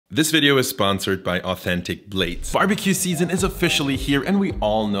This video is sponsored by Authentic Blades. Barbecue season is officially here and we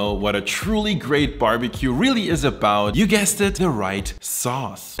all know what a truly great barbecue really is about. You guessed it, the right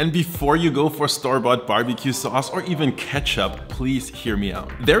sauce. And before you go for store-bought barbecue sauce or even ketchup, please hear me out.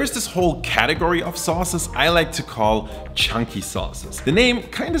 There is this whole category of sauces I like to call chunky sauces. The name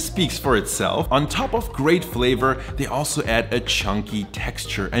kind of speaks for itself. On top of great flavor, they also add a chunky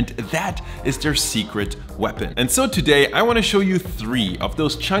texture, and that is their secret weapon. And so today I want to show you 3 of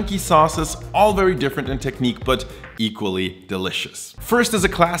those chunky sauces, all very different in technique, but equally delicious. First is a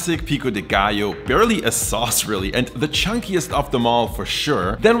classic Pico de Gallo, barely a sauce really, and the chunkiest of them all for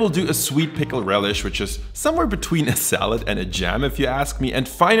sure. Then we'll do a sweet pickle relish, which is somewhere between a salad and a jam if you ask me. And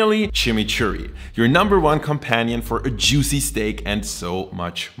finally, chimichurri, your #1 companion for a juicy steak and so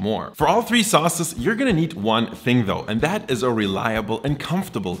much more. For all 3 sauces, you're gonna need one thing though, and that is a reliable and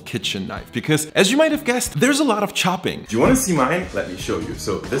comfortable kitchen knife, because as you might have guessed, there's a lot of chopping. Do you want to see mine? Let me show you.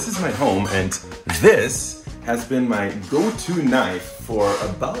 So this is my home, and this has been my go-to knife for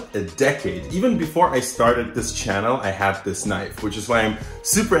about a decade. Even before I started this channel, I had this knife, which is why I'm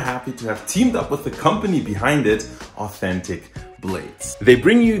super happy to have teamed up with the company behind it, Authentic Blades. They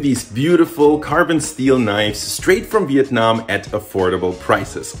bring you these beautiful carbon steel knives straight from Vietnam at affordable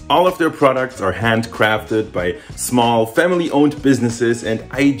prices. All of their products are handcrafted by small family-owned businesses, and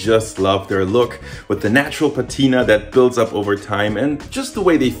I just love their look with the natural patina that builds up over time and just the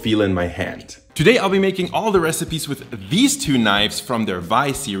way they feel in my hand. Today I'll be making all the recipes with these 2 knives from their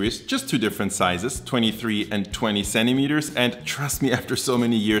Vi series, just 2 different sizes, 23 and 20 centimeters, and trust me, after so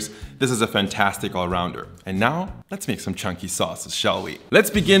many years, this is a fantastic all-rounder. And now, let's make some chunky sauces, shall we? Let's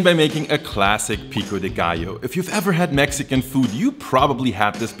begin by making a classic Pico de Gallo. If you've ever had Mexican food, you probably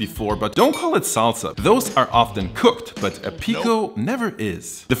had this before, but don't call it salsa. Those are often cooked, but a pico never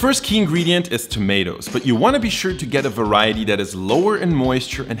is. The first key ingredient is tomatoes, but you want to be sure to get a variety that is lower in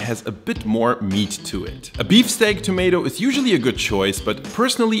moisture and has a bit more meat to it. A beefsteak tomato is usually a good choice, but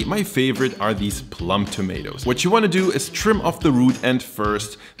personally my favorite are these plum tomatoes. What you want to do is trim off the root end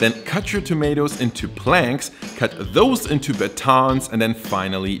first, then cut your tomatoes into planks, cut those into batons, and then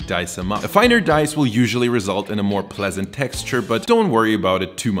finally dice them up. A finer dice will usually result in a more pleasant texture, but don't worry about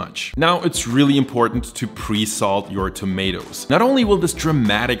it too much. Now it's really important to pre-salt your tomatoes. Not only will this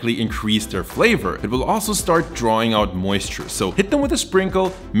dramatically increase their flavor, it will also start drawing out moisture. So hit them with a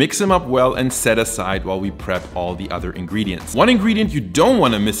sprinkle, mix them up well, and set aside while we prep all the other ingredients. One ingredient you don't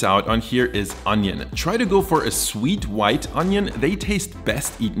want to miss out on here is onion. Try to go for a sweet white onion. They taste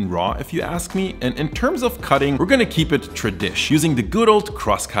best eaten raw if you ask me. And in terms of cutting, we're gonna keep it tradish, using the good old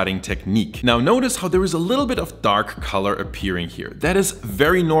cross-cutting technique. Now notice how there is a little bit of dark color appearing here. That is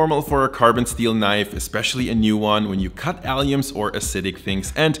very normal for a carbon steel knife, especially a new one, when you cut alliums or acidic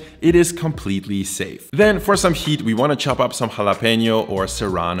things, and it is completely safe. Then for some heat, we want to chop up some jalapeño or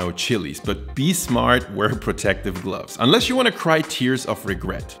serrano chilies, but be smart, wear protective gloves, unless you want to cry tears of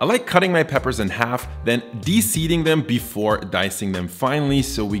regret. I like cutting my peppers in half, then de-seeding them before dicing them finally,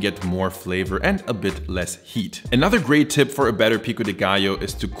 so we get more flavor and a bit less heat. Another great tip for a better Pico de Gallo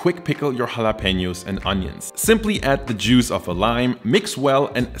is to quick pickle your jalapeños and onions. Simply add the juice of a lime, mix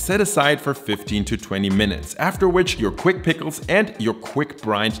well, and set aside for 15 to 20 minutes, after which your quick pickles and your quick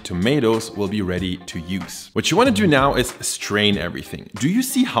brined tomatoes will be ready to use. What you want to do now is strain everything. Do you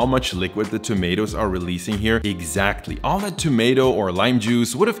see how much liquid the tomatoes are releasing here? Exactly. All that tomato or lime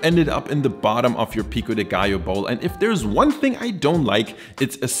juice would have ended up in the bottom of your Pico de Gallo bowl, and if there's one thing I don't like,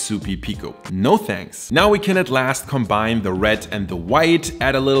 it's a soupy pico. No thanks. Now we can at last combine the red and the white,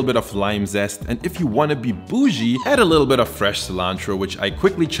 add a little bit of lime zest, and if you want to be bougie, add a little bit of fresh cilantro, which I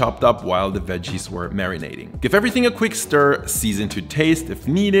quickly chopped up while the veggies were marinating. Give everything a quick stir, season to taste if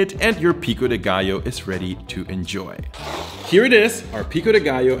needed, and your Pico de Gallo is ready to enjoy. Here it is, our Pico de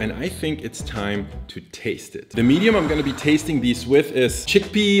Gallo, and I think it's time to taste it. The medium I'm gonna be tasting these with is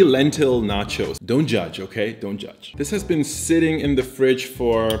chickpea lentil nachos. Don't judge, okay? Don't judge. This has been sitting in the fridge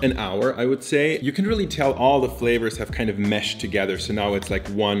for an hour, I would say. You can really tell all the flavors have kind of meshed together, so now it's like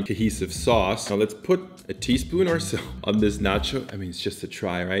one cohesive sauce. Now let's put a teaspoon or so on this nacho. I mean, it's just a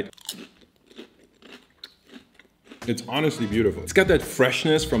try, right? It's honestly beautiful. It's got that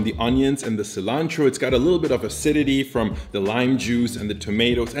freshness from the onions and the cilantro. It's got a little bit of acidity from the lime juice and the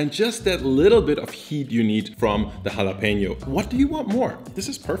tomatoes, and just that little bit of heat you need from the jalapeno. What do you want more? This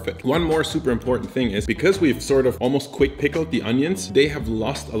is perfect. One more super important thing is, because we've sort of almost quick pickled the onions, they have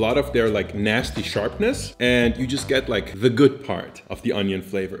lost a lot of their like nasty sharpness, and you just get like the good part of the onion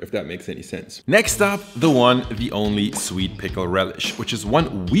flavor, if that makes any sense. Next up, the one, the only sweet pickle relish, which is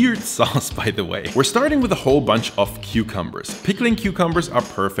one weird sauce, by the way. We're starting with a whole bunch of cucumbers. Pickling cucumbers are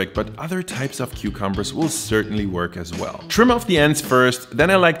perfect, but other types of cucumbers will certainly work as well. Trim off the ends first, then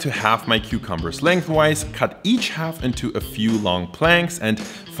I like to halve my cucumbers lengthwise, cut each half into a few long planks, and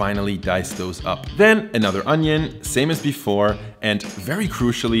finally dice those up. Then another onion, same as before, and very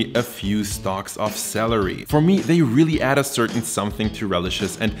crucially, a few stalks of celery. For me, they really add a certain something to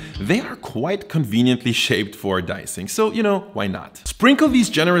relishes, and they are quite conveniently shaped for dicing, so you know, why not? Sprinkle these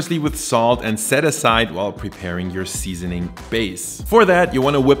generously with salt and set aside while preparing your seasoning base. For that, you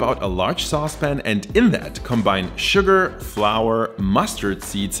want to whip out a large saucepan, and in that, combine sugar, flour, mustard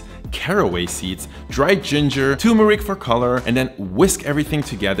seeds, caraway seeds, dried ginger, turmeric for color, and then whisk everything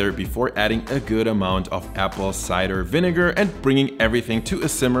together before adding a good amount of apple cider vinegar and bringing everything to a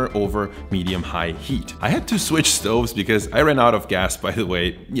simmer over medium-high heat. I had to switch stoves because I ran out of gas, by the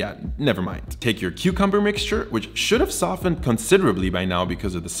way. Yeah, never mind. Take your cucumber mixture, which should have softened considerably by now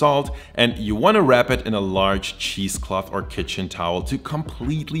because of the salt, and you want to wrap it in a large cheesecloth or kitchen towel to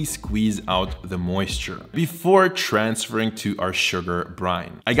completely squeeze out the moisture before transferring to our sugar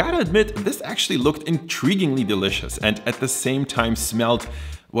brine. I gotta admit, this actually looked intriguingly delicious and at the same time smelled,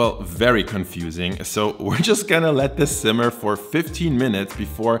 well, very confusing, so we're just gonna let this simmer for 15 minutes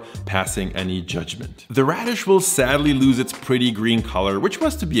before passing any judgment. The radish will sadly lose its pretty green color, which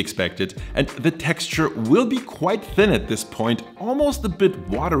was to be expected, and the texture will be quite thin at this point, almost a bit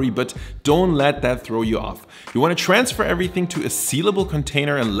watery, but don't let that throw you off. You want to transfer everything to a sealable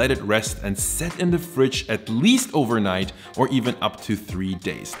container and let it rest and set in the fridge at least overnight or even up to 3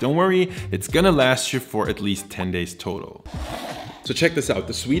 days. Don't worry, it's gonna last you for at least 10 days total. So check this out,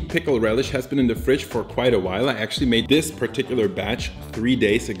 the sweet pickle relish has been in the fridge for quite a while. I actually made this particular batch 3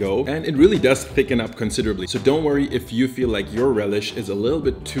 days ago, and it really does thicken up considerably. So don't worry if you feel like your relish is a little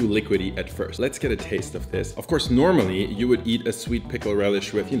bit too liquidy at first. Let's get a taste of this. Of course, normally you would eat a sweet pickle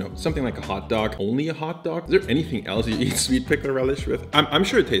relish with, you know, something like a hot dog. Only a hot dog? Is there anything else you eat sweet pickle relish with? I'm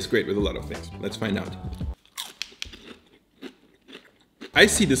sure it tastes great with a lot of things. Let's find out. I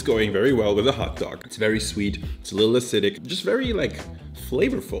see this going very well with a hot dog. It's very sweet, it's a little acidic, just very like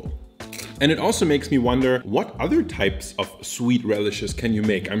flavorful. And it also makes me wonder, what other types of sweet relishes can you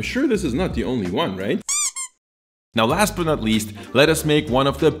make? I'm sure this is not the only one, right? Now last but not least, let us make one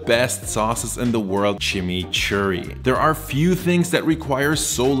of the best sauces in the world, chimichurri. There are few things that require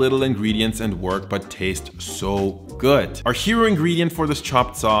so little ingredients and work but taste so good. Our hero ingredient for this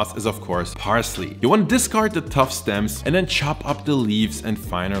chopped sauce is of course parsley. You want to discard the tough stems and then chop up the leaves and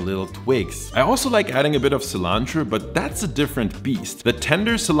finer little twigs. I also like adding a bit of cilantro, but that's a different beast. The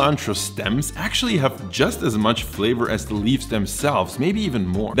tender cilantro stems actually have just as much flavor as the leaves themselves, maybe even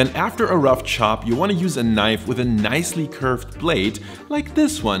more. Then after a rough chop, you want to use a knife with a nicely curved blade like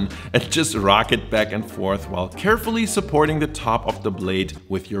this one and just rock it back and forth while carefully supporting the top of the blade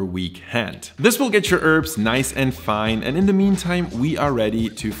with your weak hand. This will get your herbs nice and fine, and in the meantime we are ready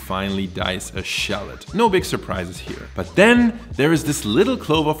to finely dice a shallot. No big surprises here. But then there is this little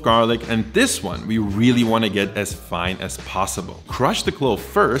clove of garlic, and this one we really want to get as fine as possible. Crush the clove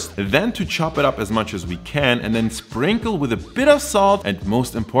first, then to chop it up as much as we can, and then sprinkle with a bit of salt, and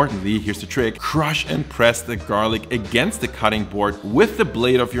most importantly, here's the trick, crush and press the garlic against the cutting board with the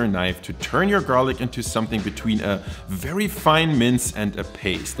blade of your knife to turn your garlic into something between a very fine mince and a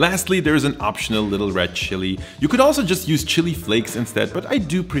paste. Lastly, there's an optional little red chili. You could also just use chili flakes instead, but I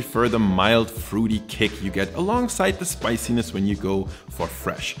do prefer the mild fruity kick you get alongside the spiciness when you go for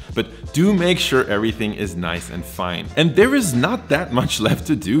fresh. But do make sure everything is nice and fine. And there is not that much left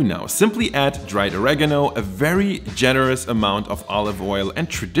to do now. Simply add dried oregano, a very generous amount of olive oil, and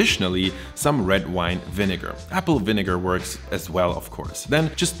traditionally some red wine vinegar. Apple vinegar works as well, of course.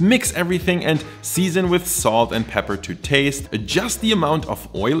 Then just mix everything and season with salt and pepper to taste. Adjust the amount of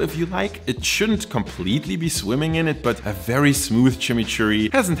oil if you like. It shouldn't completely be swimming in it, but a very smooth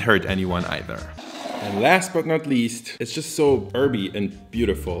chimichurri hasn't hurt anyone either. And last but not least, it's just so herby and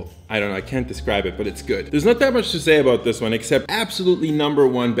beautiful. I don't know, I can't describe it, but it's good. There's not that much to say about this one, except absolutely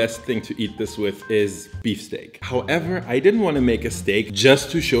 #1 best thing to eat this with is beefsteak. However, I didn't want to make a steak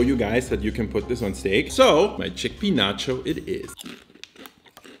just to show you guys that you can put this on steak. So my chickpea nacho it is.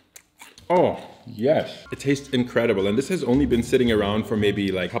 Oh, yes. It tastes incredible, and this has only been sitting around for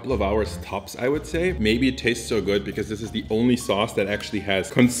maybe like a couple of hours tops, I would say. Maybe it tastes so good because this is the only sauce that actually has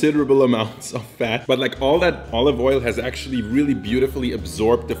considerable amounts of fat, but like all that olive oil has actually really beautifully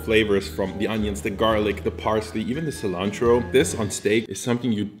absorbed the flavors from the onions, the garlic, the parsley, even the cilantro. This on steak is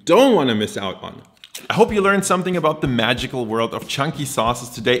something you don't want to miss out on. I hope you learned something about the magical world of chunky sauces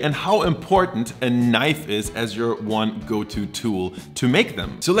today and how important a knife is as your one go-to tool to make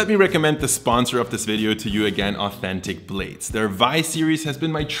them. So let me recommend the sponsor of this video to you again, Authentic Blades. Their Vi series has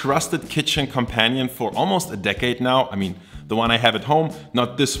been my trusted kitchen companion for almost a decade now. I mean, the one I have at home,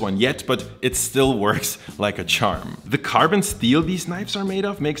 not this one yet, but it still works like a charm. The carbon steel these knives are made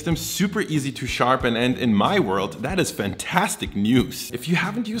of makes them super easy to sharpen, and in my world, that is fantastic news. If you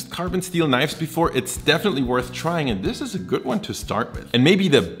haven't used carbon steel knives before, it's definitely worth trying, and this is a good one to start with. And maybe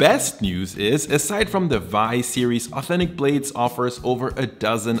the best news is, aside from the Vi series, Authentic Blades offers over a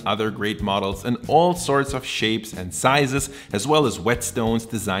dozen other great models in all sorts of shapes and sizes, as well as whetstones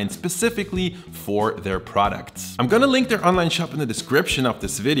designed specifically for their products. I'm gonna link their online shop in the description of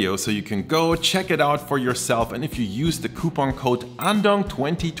this video so you can go check it out for yourself, and if you use the coupon code Andong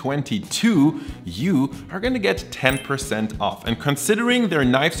 2022 you are gonna get 10% off. And considering their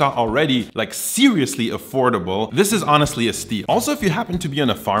knives are already like seriously affordable, this is honestly a steal. Also, if you happen to be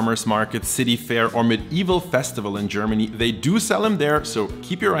on a farmer's market, city fair, or medieval festival in Germany, they do sell them there, so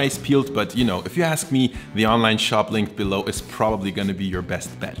keep your eyes peeled. But you know, if you ask me, the online shop linked below is probably gonna be your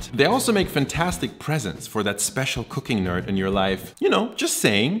best bet. They also make fantastic presents for that special cooking nerd in your life. You know, just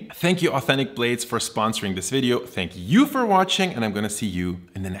saying. Thank you, Authentic Blades, for sponsoring this video. Thank you for watching, and I'm gonna see you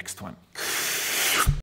in the next one.